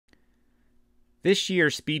This year,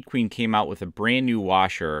 Speed Queen came out with a brand new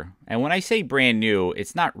washer, and when I say brand new,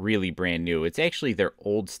 it's not really brand new, it's actually their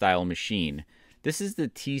old style machine. This is the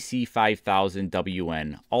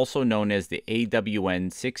TC5000WN, also known as the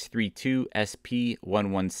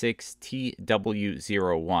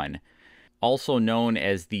AWN632SP116TW01, also known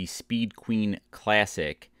as the Speed Queen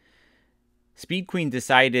Classic. Speed Queen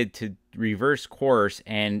decided to reverse course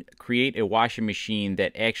and create a washing machine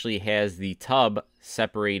that actually has the tub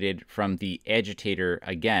separated from the agitator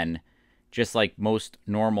again, just like most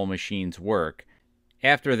normal machines work.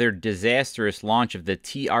 After their disastrous launch of the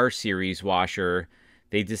TR series washer,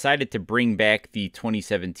 they decided to bring back the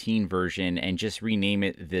 2017 version and just rename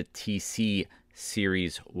it the TC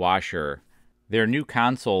series washer. Their new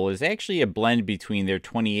console is actually a blend between their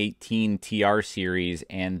 2018 TR series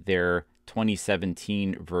and their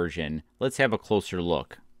 2017 version. Let's have a closer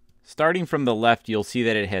look. Starting from the left, you'll see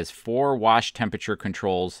that it has 4 wash temperature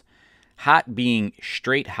controls, hot being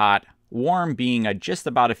straight hot, warm being just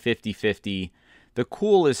about a 50-50. The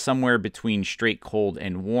cool is somewhere between straight cold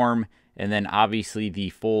and warm, and then obviously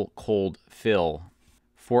the full cold fill.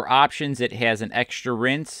 For options, it has an extra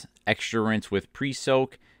rinse with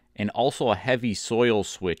pre-soak, and also a heavy soil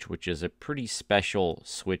switch, which is a pretty special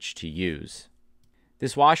switch to use.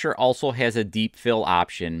 This washer also has a deep fill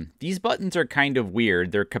option. These buttons are kind of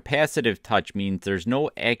weird. Their capacitive touch means there's no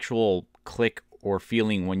actual click or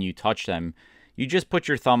feeling when you touch them. You just put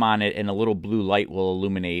your thumb on it and a little blue light will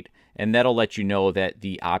illuminate, and that'll let you know that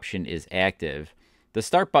the option is active. The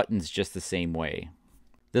start button's just the same way.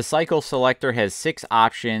 The cycle selector has 6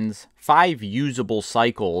 options, 5 usable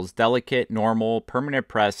cycles: delicate, normal, permanent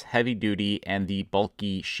press, heavy duty, and the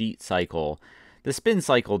bulky sheet cycle. The spin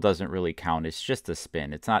cycle doesn't really count, it's just a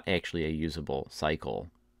spin. It's not actually a usable cycle.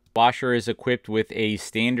 Washer is equipped with a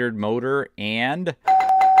standard motor and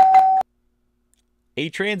a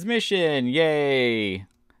transmission. Yay!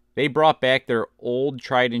 They brought back their old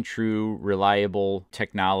tried and true reliable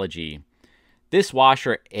technology. This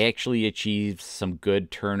washer actually achieves some good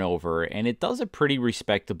turnover, and it does a pretty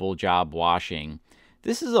respectable job washing.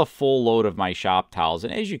 This is a full load of my shop towels,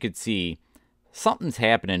 and as you can see, something's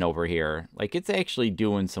happening over here. Like, it's actually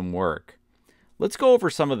doing some work. Let's go over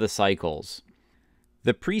some of the cycles.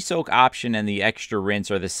 The pre-soak option and the extra rinse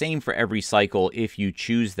are the same for every cycle if you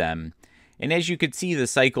choose them. And as you can see, the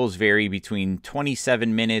cycles vary between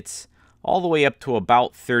 27 minutes all the way up to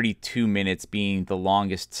about 32 minutes being the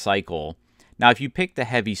longest cycle. Now, if you pick the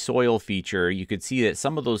heavy soil feature, you could see that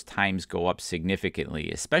some of those times go up significantly,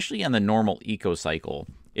 especially on the normal eco cycle.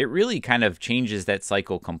 It really kind of changes that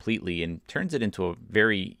cycle completely and turns it into a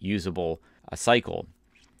very usable cycle.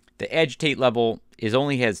 The agitate level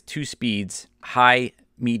only has 2 speeds, high,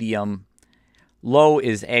 medium. Low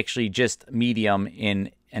is actually just medium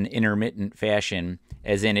in an intermittent fashion,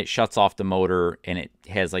 as in it shuts off the motor and it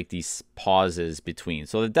has like these pauses between.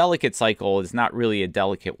 So the delicate cycle is not really a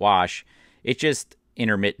delicate wash, it's just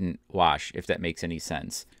intermittent wash, if that makes any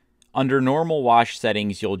sense. Under normal wash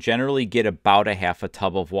settings, you'll generally get about a half a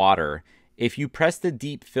tub of water. If you press the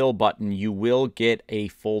deep fill button, you will get a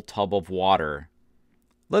full tub of water.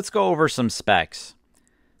 Let's go over some specs.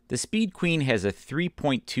 The Speed Queen has a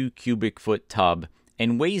 3.2 cubic foot tub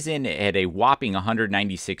and weighs in at a whopping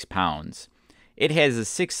 196 pounds. It has a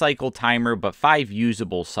 6 cycle timer but 5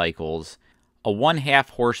 usable cycles, a 1/2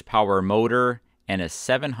 horsepower motor, and a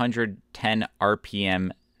 710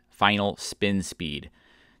 RPM final spin speed.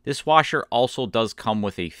 This washer also does come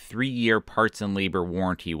with a 3-year parts and labor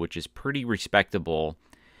warranty, which is pretty respectable.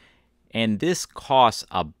 And this costs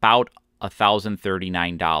about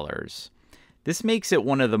 $1,039. This makes it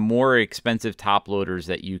one of the more expensive top loaders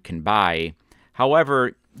that you can buy.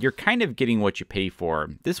 However, you're kind of getting what you pay for.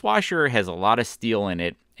 This washer has a lot of steel in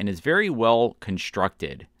it and is very well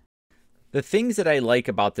constructed. The things that I like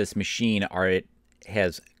about this machine are it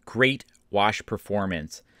has great wash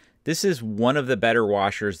performance. This is one of the better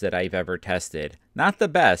washers that I've ever tested. Not the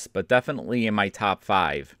best, but definitely in my top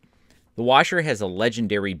 5. The washer has a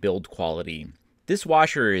legendary build quality. This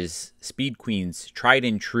washer is Speed Queen's tried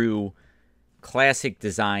and true classic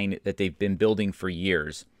design that they've been building for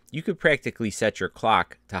years. You could practically set your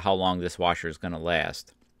clock to how long this washer is going to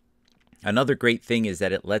last. Another great thing is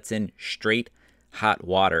that it lets in straight hot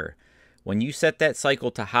water. When you set that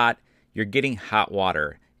cycle to hot, you're getting hot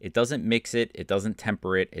water. It doesn't mix it, it doesn't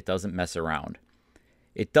temper it, it doesn't mess around.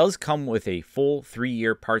 It does come with a full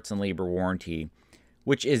 3-year parts and labor warranty,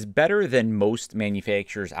 which is better than most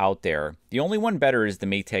manufacturers out there. The only one better is the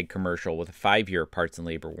Maytag commercial with a 5-year parts and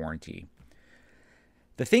labor warranty.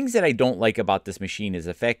 The things that I don't like about this machine is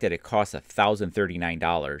the fact that it costs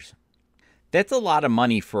 $1,039. That's a lot of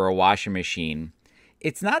money for a washing machine.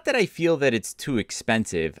 It's not that I feel that it's too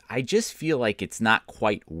expensive, I just feel like it's not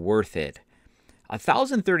quite worth it.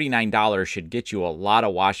 $1,039 should get you a lot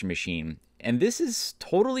of washing machine, and this is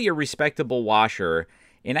totally a respectable washer,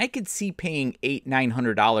 and I could see paying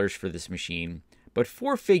 $800-900 for this machine, but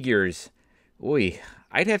four figures, ooh,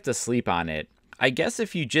 I'd have to sleep on it. I guess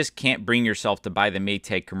if you just can't bring yourself to buy the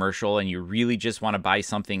Maytag commercial and you really just want to buy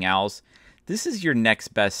something else, this is your next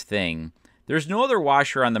best thing. There's no other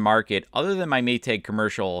washer on the market other than my Maytag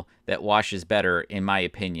commercial that washes better, in my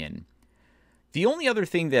opinion. The only other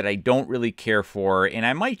thing that I don't really care for, and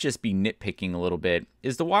I might just be nitpicking a little bit,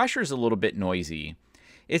 is the washer's a little bit noisy.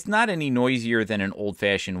 It's not any noisier than an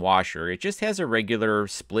old-fashioned washer. It just has a regular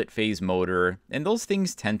split-phase motor, and those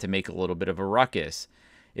things tend to make a little bit of a ruckus.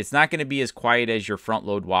 It's not going to be as quiet as your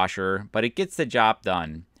front-load washer, but it gets the job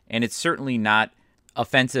done, and it's certainly not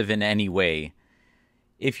offensive in any way.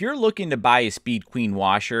 If you're looking to buy a Speed Queen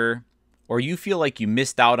washer, or you feel like you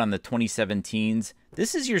missed out on the 2017s,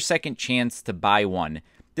 this is your second chance to buy one.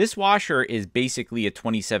 This washer is basically a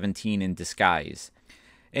 2017 in disguise.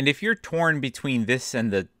 And if you're torn between this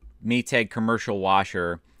and the Maytag commercial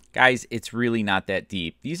washer, guys, it's really not that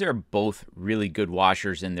deep. These are both really good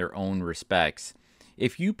washers in their own respects.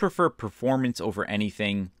 If you prefer performance over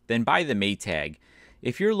anything, then buy the Maytag.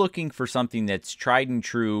 If you're looking for something that's tried and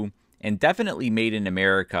true and definitely made in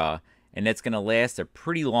America, and that's going to last a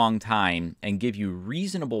pretty long time and give you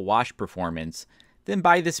reasonable wash performance, then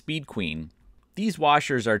buy the Speed Queen. These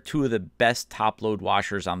washers are two of the best top-load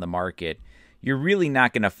washers on the market. You're really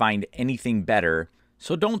not going to find anything better,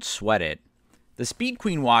 so don't sweat it. The Speed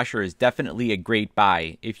Queen washer is definitely a great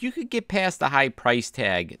buy. If you could get past the high price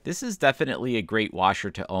tag, this is definitely a great washer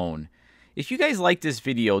to own. If you guys like this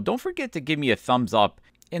video, don't forget to give me a thumbs up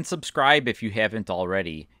and subscribe if you haven't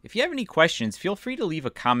already. If you have any questions, feel free to leave a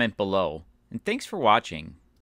comment below. And thanks for watching.